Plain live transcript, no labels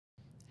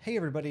Hey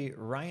everybody,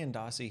 Ryan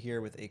Dossey here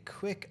with a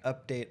quick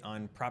update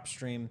on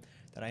PropStream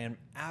that I am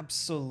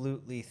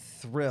absolutely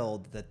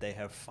thrilled that they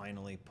have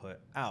finally put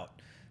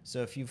out.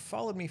 So if you've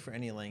followed me for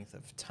any length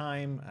of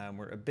time,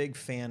 we're a big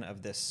fan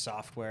of this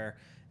software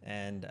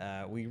and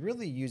we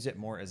really use it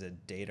more as a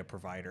data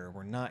provider.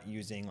 We're not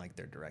using like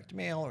their direct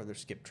mail or their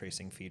skip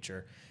tracing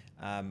feature,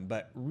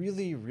 but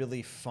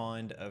really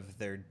fond of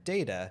their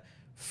data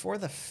for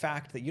the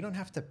fact that you don't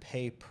have to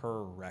pay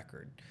per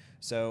record.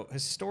 So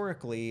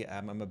historically,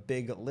 I'm a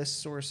big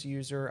list source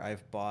user.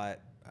 I've bought,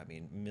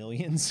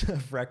 millions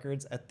of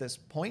records at this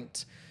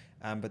point.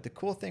 But the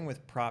cool thing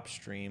with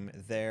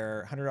PropStream,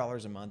 their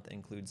 $100 a month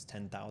includes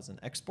 10,000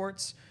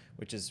 exports,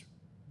 which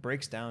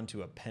breaks down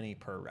to a penny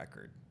per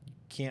record. You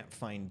can't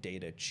find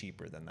data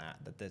cheaper than that.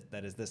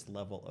 That is this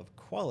level of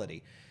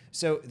quality.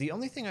 So the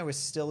only thing I was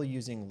still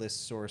using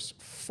ListSource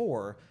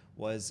for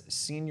was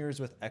seniors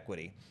with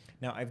equity.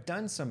 Now, I've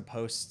done some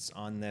posts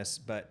on this,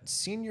 but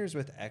seniors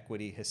with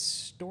equity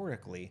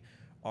historically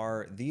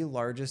are the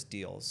largest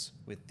deals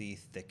with the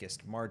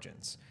thickest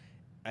margins.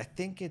 I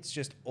think it's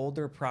just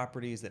older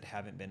properties that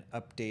haven't been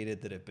updated,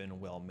 that have been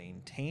well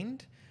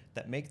maintained,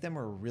 that make them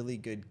a really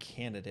good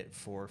candidate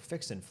for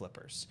fix and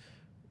flippers.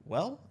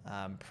 Well,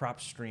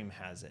 PropStream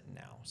has it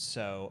now.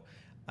 So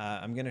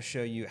I'm going to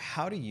show you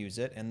how to use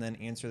it and then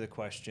answer the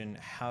question,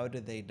 how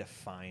do they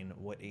define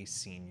what a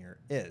senior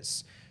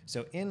is?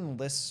 So in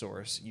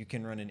ListSource, you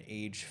can run an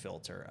age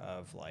filter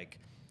of like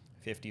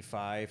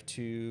 55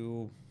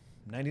 to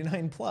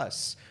 99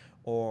 plus,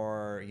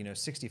 or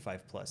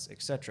 65 plus,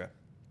 etc.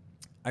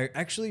 I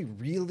actually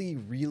really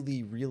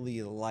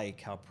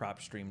like how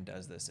PropStream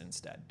does this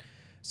instead.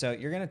 So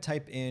you're going to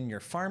type in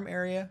your farm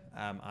area.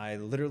 I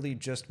literally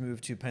just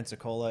moved to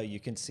Pensacola. You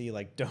can see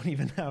don't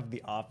even have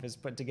the office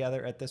put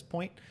together at this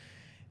point.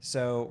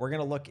 So we're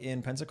going to look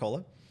in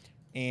Pensacola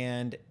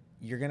and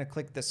you're going to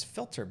click this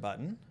filter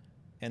button.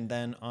 And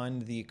then on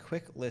the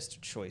quick list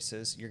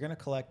choices, you're going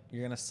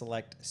to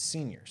select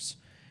seniors.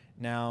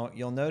 Now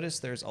you'll notice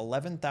there's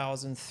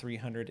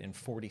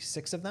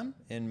 11,346 of them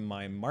in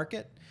my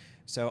market.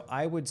 So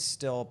I would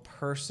still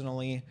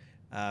personally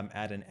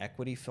add an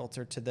equity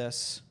filter to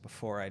this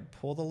before I'd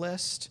pull the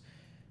list.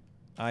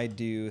 I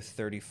do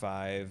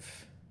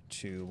 35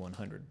 to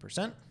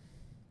 100%.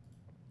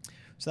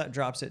 So that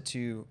drops it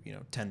to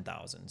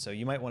 10,000. So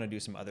you might want to do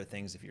some other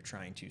things if you're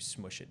trying to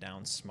smush it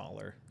down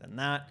smaller than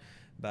that,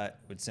 but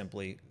would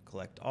simply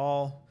collect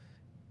all,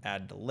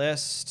 add to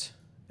list,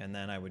 and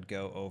then I would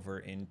go over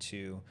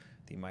into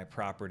the My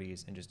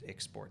Properties and just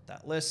export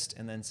that list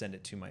and then send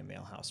it to my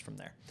mail house from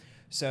there.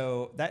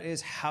 So that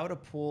is how to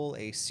pull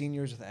a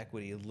seniors with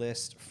equity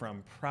list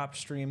from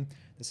PropStream.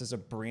 This is a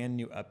brand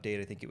new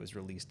update. I think it was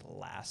released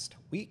last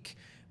week.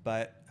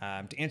 But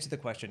to answer the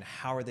question,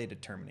 how are they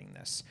determining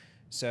this?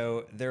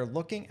 So they're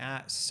looking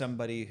at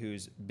somebody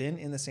who's been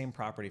in the same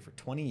property for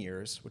 20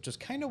 years, which is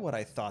kind of what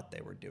I thought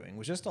they were doing,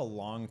 was just a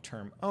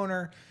long-term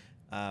owner,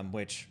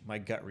 which my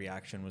gut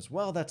reaction was,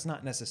 well, that's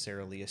not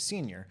necessarily a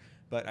senior.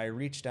 But I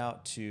reached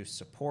out to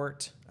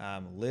support.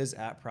 Liz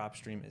at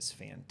PropStream is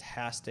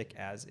fantastic,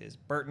 as is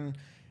Burton.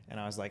 And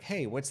I was like,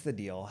 hey, what's the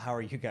deal? How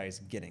are you guys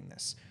getting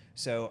this?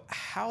 So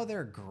how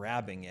they're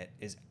grabbing it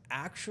is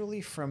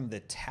actually from the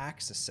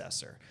tax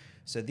assessor.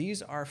 So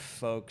these are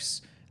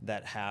folks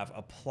that have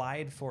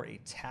applied for a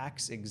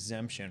tax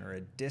exemption or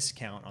a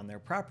discount on their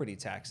property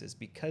taxes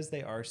because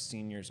they are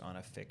seniors on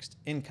a fixed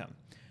income.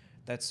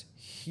 That's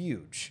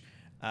huge.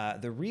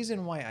 The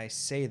reason why I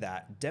say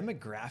that,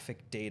 demographic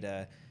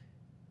data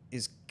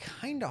is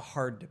kind of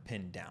hard to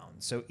pin down.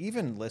 So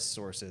even list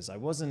sources, I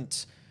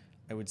wasn't,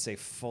 I would say,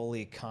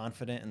 fully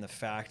confident in the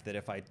fact that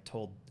if I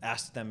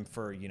asked them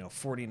for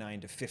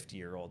 49 to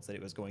 50-year-olds, that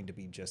it was going to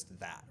be just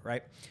that,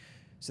 right?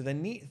 So the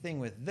neat thing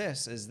with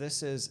this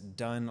is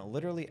done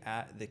literally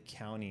at the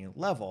county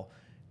level.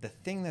 The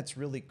thing that's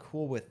really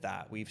cool with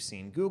that, we've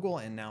seen Google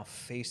and now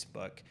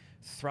Facebook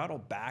throttle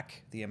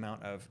back the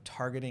amount of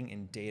targeting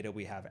and data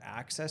we have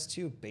access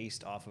to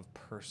based off of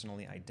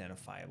personally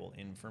identifiable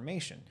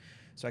information.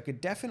 So I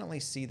could definitely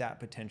see that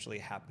potentially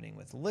happening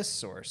with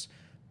ListSource,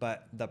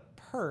 but the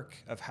perk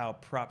of how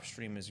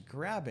PropStream is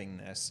grabbing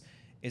this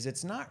is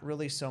it's not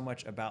really so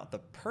much about the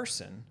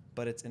person,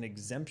 but it's an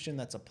exemption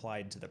that's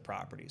applied to the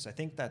property. So I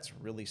think that's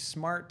really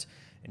smart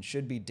and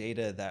should be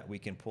data that we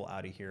can pull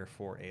out of here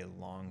for a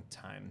long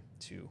time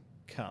to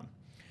come.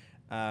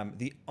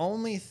 The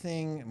only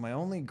thing, my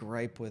only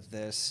gripe with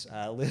this,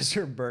 Liz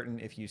or Burton,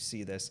 if you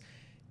see this,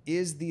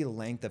 is the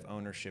length of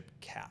ownership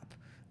cap.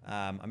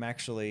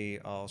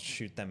 I'll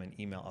shoot them an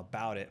email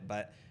about it,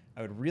 but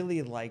I would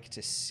really like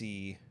to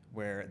see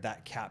where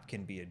that cap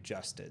can be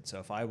adjusted. So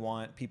if I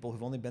want people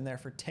who've only been there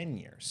for 10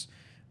 years,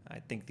 I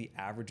think the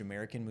average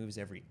American moves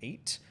every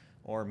 8,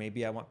 or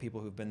maybe I want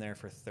people who've been there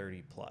for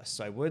 30 plus.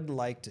 So I would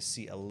like to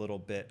see a little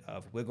bit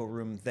of wiggle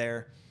room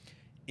there.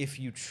 If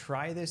you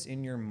try this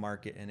in your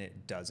market and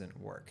it doesn't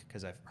work,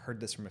 because I've heard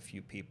this from a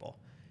few people,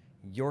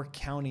 your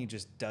county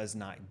just does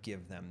not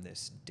give them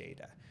this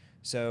data.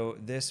 So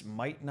this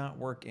might not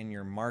work in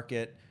your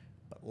market,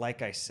 but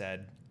like I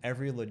said,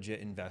 every legit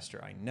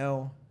investor I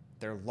know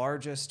Their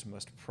largest,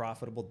 most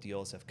profitable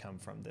deals have come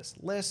from this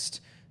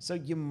list, so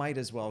you might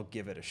as well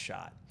give it a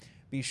shot.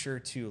 Be sure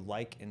to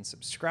like and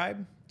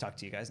subscribe. Talk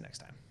to you guys next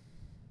time.